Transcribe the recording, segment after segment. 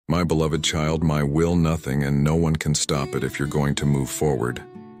My beloved child, my will nothing and no one can stop it if you're going to move forward.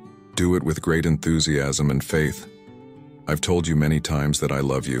 Do it with great enthusiasm and faith. I've told you many times that I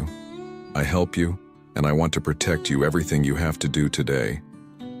love you. I help you, and I want to protect you. Everything you have to do today,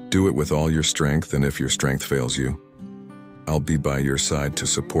 do it with all your strength, and if your strength fails you, I'll be by your side to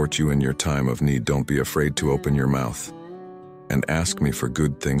support you in your time of need. Don't be afraid to open your mouth and ask me for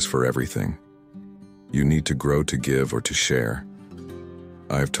good things for everything. You need to grow to give or to share.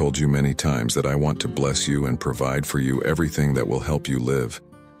 I've told you many times that I want to bless you and provide for you everything that will help you live.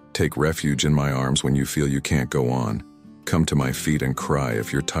 Take refuge in my arms when you feel you can't go on. Come to my feet and cry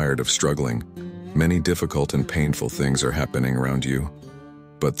if you're tired of struggling. Many difficult and painful things are happening around you.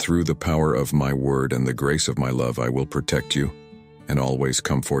 But through the power of my word and the grace of my love, I will protect you and always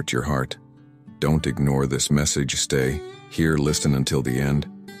comfort your heart. Don't ignore this message. Stay here, listen until the end.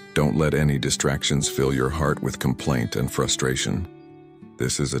 Don't let any distractions fill your heart with complaint and frustration.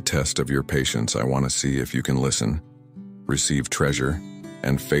 This is a test of your patience. I want to see if you can listen, receive treasure,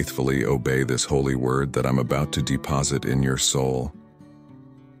 and faithfully obey this holy word that I'm about to deposit in your soul.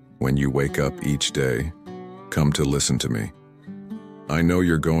 When you wake up each day, come to listen to me. I know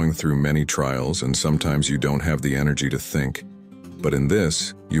you're going through many trials and sometimes you don't have the energy to think, but in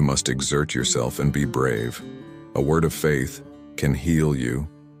this, you must exert yourself and be brave. A word of faith can heal you,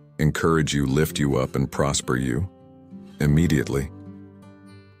 encourage you, lift you up, and prosper you immediately.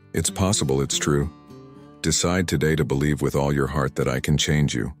 It's possible, it's true. Decide today to believe with all your heart that I can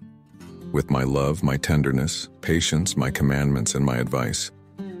change you. With my love, my tenderness, patience, my commandments, and my advice,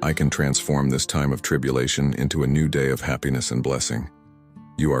 I can transform this time of tribulation into a new day of happiness and blessing.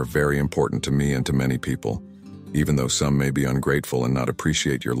 You are very important to me and to many people, even though some may be ungrateful and not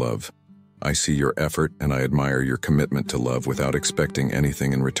appreciate your love. I see your effort and I admire your commitment to love without expecting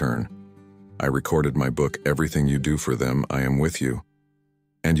anything in return. I recorded my book, Everything You Do for Them, I Am With You.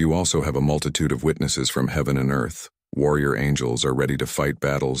 And you also have a multitude of witnesses from heaven and earth. Warrior angels are ready to fight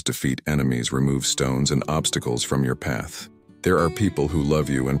battles, defeat enemies, remove stones and obstacles from your path. There are people who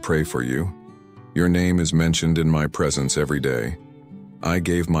love you and pray for you. Your name is mentioned in my presence every day. I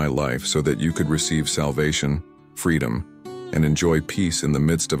gave my life so that you could receive salvation, freedom, and enjoy peace in the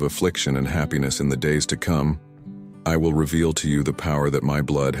midst of affliction and happiness in the days to come. I will reveal to you the power that my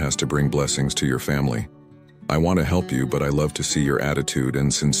blood has to bring blessings to your family. I want to help you, but I love to see your attitude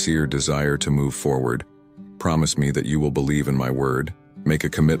and sincere desire to move forward. Promise me that you will believe in my word. Make a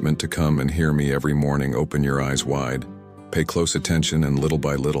commitment to come and hear me every morning. Open your eyes wide. Pay close attention, and little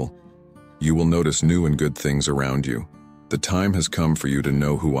by little, you will notice new and good things around you. The time has come for you to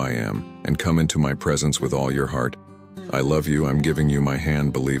know who I am and come into my presence with all your heart. I love you. I'm giving you my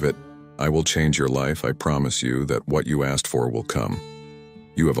hand. Believe it. I will change your life. I promise you that what you asked for will come.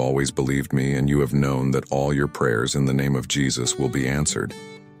 You have always believed me, and you have known that all your prayers in the name of Jesus will be answered.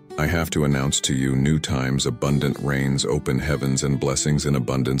 I have to announce to you new times, abundant rains, open heavens, and blessings in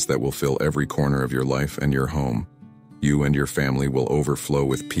abundance that will fill every corner of your life and your home. You and your family will overflow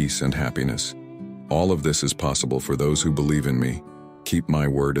with peace and happiness. All of this is possible for those who believe in me, keep my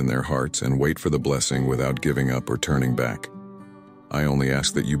word in their hearts, and wait for the blessing without giving up or turning back. I only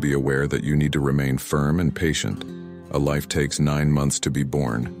ask that you be aware that you need to remain firm and patient. A life takes 9 months to be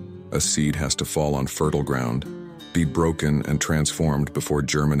born. A seed has to fall on fertile ground, be broken and transformed before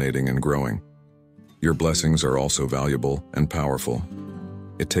germinating and growing. Your blessings are also valuable and powerful.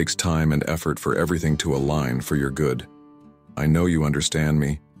 It takes time and effort for everything to align for your good. I know you understand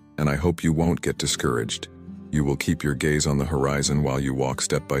me, and I hope you won't get discouraged. You will keep your gaze on the horizon while you walk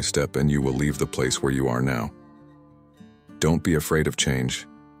step by step, and you will leave the place where you are now. Don't be afraid of change.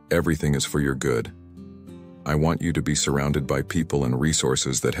 Everything is for your good. I want you to be surrounded by people and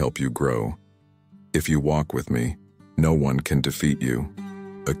resources that help you grow. If you walk with me, no one can defeat you,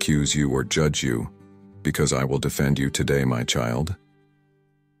 accuse you, or judge you, because I will defend you today, my child.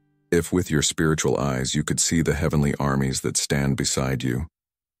 If with your spiritual eyes you could see the heavenly armies that stand beside you,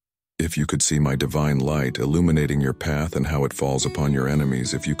 if you could see my divine light illuminating your path and how it falls upon your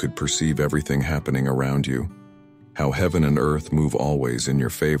enemies, if you could perceive everything happening around you, how heaven and earth move always in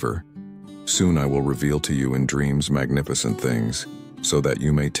your favor, soon I will reveal to you in dreams magnificent things, so that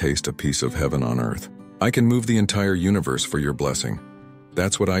you may taste a piece of heaven on earth. I can move the entire universe for your blessing.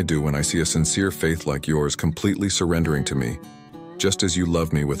 That's what I do when I see a sincere faith like yours completely surrendering to me, just as you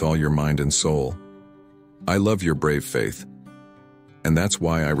love me with all your mind and soul. I love your brave faith, and that's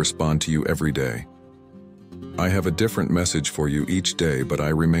why I respond to you every day. I have a different message for you each day, but I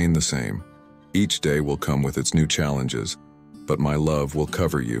remain the same. Each day will come with its new challenges, but my love will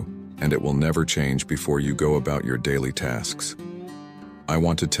cover you, and it will never change before you go about your daily tasks. I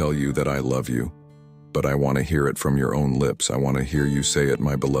want to tell you that I love you. But I want to hear it from your own lips. I want to hear you say it,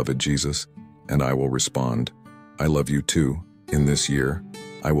 my beloved Jesus, and I will respond. I love you too. In this year,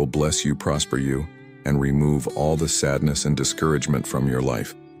 I will bless you, prosper you, and remove all the sadness and discouragement from your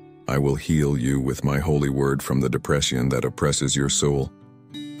life. I will heal you with my holy word from the depression that oppresses your soul.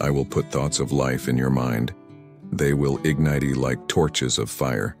 I will put thoughts of life in your mind. They will ignite like torches of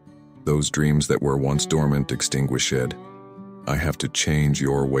fire. Those dreams that were once dormant extinguished. I have to change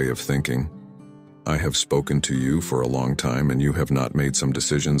your way of thinking. I have spoken to you for a long time and you have not made some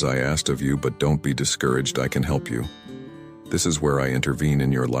decisions I asked of you, but don't be discouraged, I can help you. This is where I intervene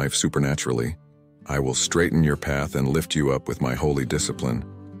in your life supernaturally. I will straighten your path and lift you up with my holy discipline.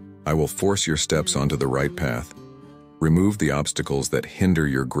 I will force your steps onto the right path. Remove the obstacles that hinder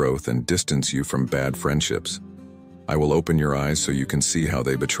your growth and distance you from bad friendships. I will open your eyes so you can see how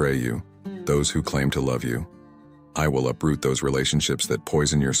they betray you, those who claim to love you. I will uproot those relationships that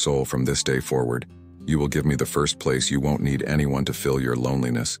poison your soul from this day forward. You will give me the first place. You won't need anyone to fill your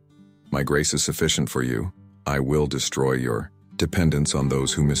loneliness. My grace is sufficient for you. I will destroy your dependence on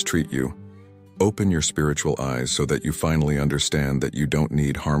those who mistreat you. Open your spiritual eyes so that you finally understand that you don't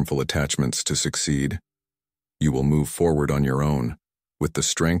need harmful attachments to succeed. You will move forward on your own. With the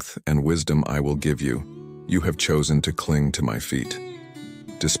strength and wisdom I will give you, you have chosen to cling to my feet.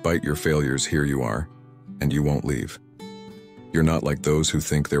 Despite your failures, here you are, and you won't leave. You're not like those who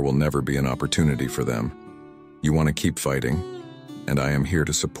think there will never be an opportunity for them. You want to keep fighting, and I am here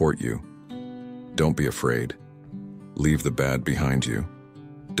to support you. Don't be afraid. Leave the bad behind you.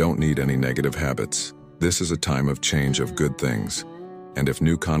 Don't need any negative habits. This is a time of change of good things. And if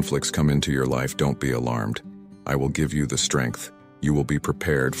new conflicts come into your life, don't be alarmed. I will give you the strength. You will be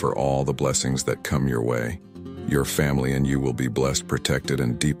prepared for all the blessings that come your way. Your family and you will be blessed, protected,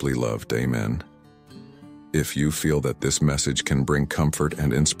 and deeply loved. Amen. If you feel that this message can bring comfort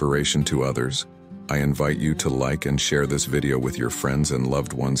and inspiration to others, I invite you to like and share this video with your friends and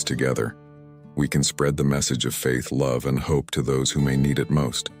loved ones together. We can spread the message of faith, love, and hope to those who may need it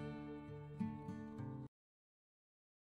most.